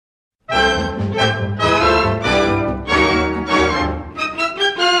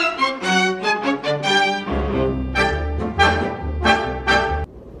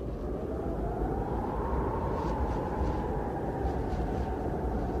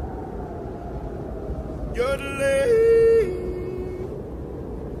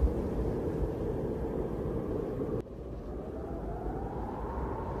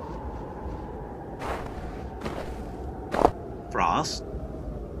Frost?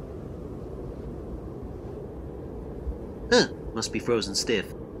 Huh, must be frozen stiff.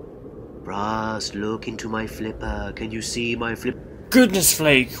 Frost, look into my flipper. Can you see my flipper? Goodness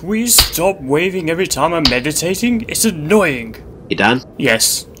Flake, will you stop waving every time I'm meditating? It's annoying. You done?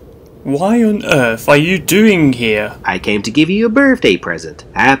 Yes. Why on earth are you doing here? I came to give you a birthday present.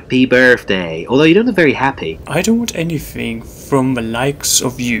 Happy birthday. Although you don't look very happy. I don't want anything from the likes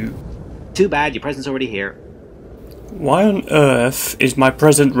of you. Too bad, your present's already here. Why on earth is my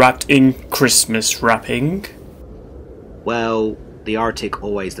present wrapped in Christmas wrapping? Well, the Arctic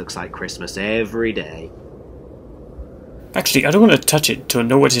always looks like Christmas every day. Actually, I don't want to touch it to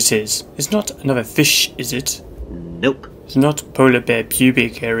know what it is. It's not another fish, is it? Nope. It's not polar bear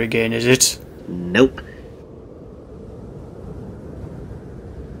pubic hair again, is it? Nope.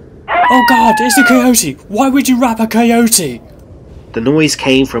 Oh god, it's a coyote! Why would you wrap a coyote? The noise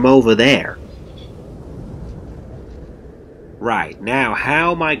came from over there. Right, now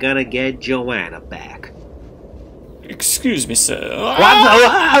how am I gonna get Joanna back? Excuse me, sir.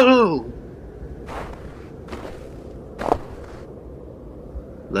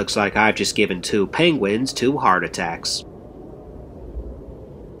 Looks like I've just given 2 penguins 2 heart attacks.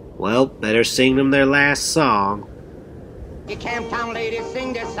 Well, better sing them their last song. You Camptown ladies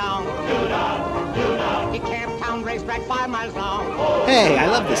sing this song. You Camptown racetrack 5 miles long. Hey, I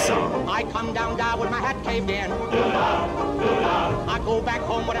love this song. I come down with my hat caved in. I go back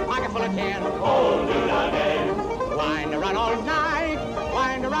home with a pocket full of tin. Wind around all night,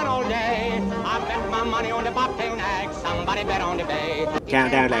 wind around all day. I bet my money on the bobtail nag. Somebody bet on the bay.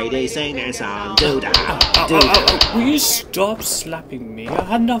 Countdown ladies sing that song. Do-da, Oh, do-da. will you stop slapping me? I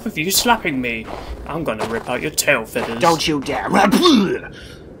had enough of you slapping me. I'm gonna rip out your tail feathers. Don't you dare.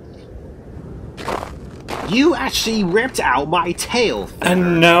 You actually ripped out my tail feather.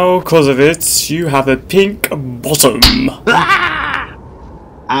 And now, because of it, you have a pink bottom.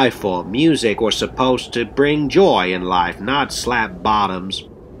 I thought music was supposed to bring joy in life, not slap bottoms.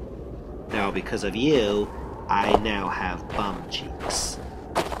 Now, because of you, I now have bum cheeks.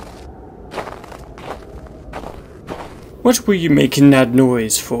 What were you making that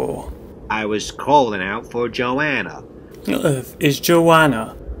noise for? I was calling out for Joanna. Is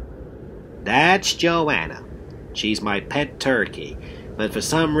Joanna? That's Joanna. She's my pet turkey, but for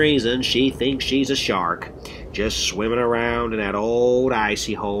some reason she thinks she's a shark, just swimming around in that old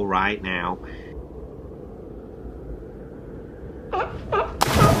icy hole right now.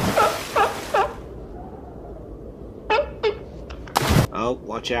 Oh,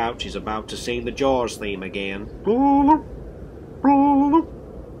 watch out, she's about to sing the Jaws theme again.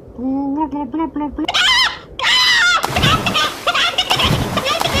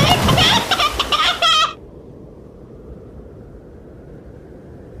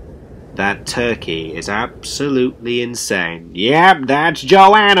 That turkey is absolutely insane. Yep, that's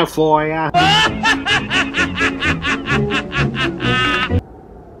Joanna for ya.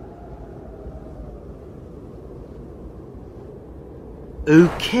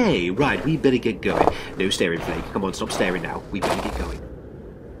 Okay, right, we better get going. No staring, Flake. Come on, stop staring now. We better get going.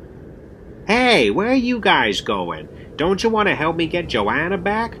 Hey, where are you guys going? Don't you want to help me get Joanna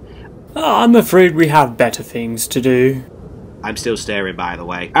back? Oh, I'm afraid we have better things to do. I'm still staring, by the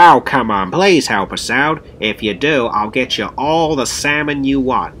way. Oh, come on, please help us out. If you do, I'll get you all the salmon you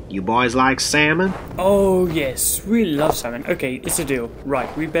want. You boys like salmon? Oh, yes, we love salmon. Okay, it's a deal.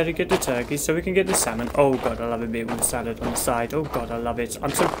 Right, we better get the turkey so we can get the salmon. Oh, God, I love a bit with salad on the side. Oh, God, I love it. I'm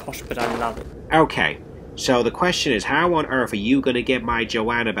so posh, but I love it. Okay, so the question is, how on earth are you going to get my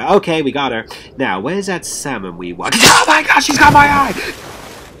Joanna back? Okay, we got her. Now, where's that salmon we want? Oh, my gosh, she's got my eye!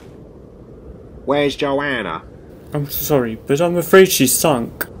 Where's Joanna? I'm sorry, but I'm afraid she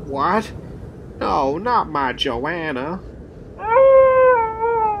sunk. What? No, not my Joanna.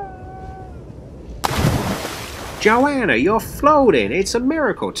 Joanna, you're floating. It's a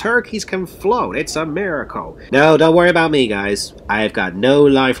miracle. Turkeys can float. It's a miracle. No, don't worry about me, guys. I've got no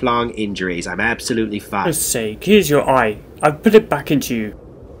lifelong injuries. I'm absolutely fine. For God's sake, here's your eye. I've put it back into you.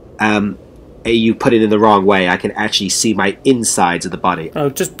 You put it in the wrong way. I can actually see my insides of the body. Oh,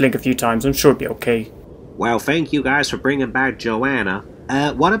 just blink a few times. I'm sure it'll be okay. Well, thank you guys for bringing back Joanna.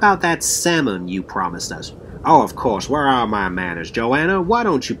 What about that salmon you promised us? Oh, of course, where are my manners? Joanna, why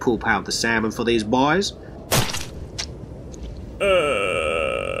don't you poop out the salmon for these boys?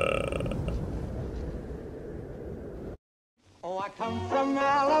 Oh, I come from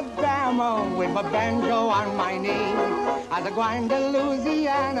Alabama. Alabama with my banjo on my knee. As I grind to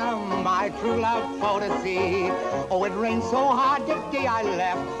Louisiana, my true love for to see. Oh, it rained so hard the day I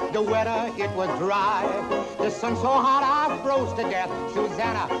left, the weather it was dry. The sun so hot I froze to death.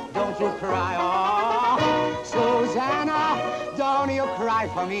 Susanna, don't you cry, oh, Susanna, don't you cry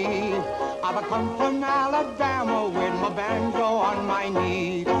for me. I've come from Alabama with my banjo on my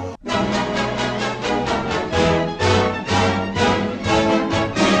knee.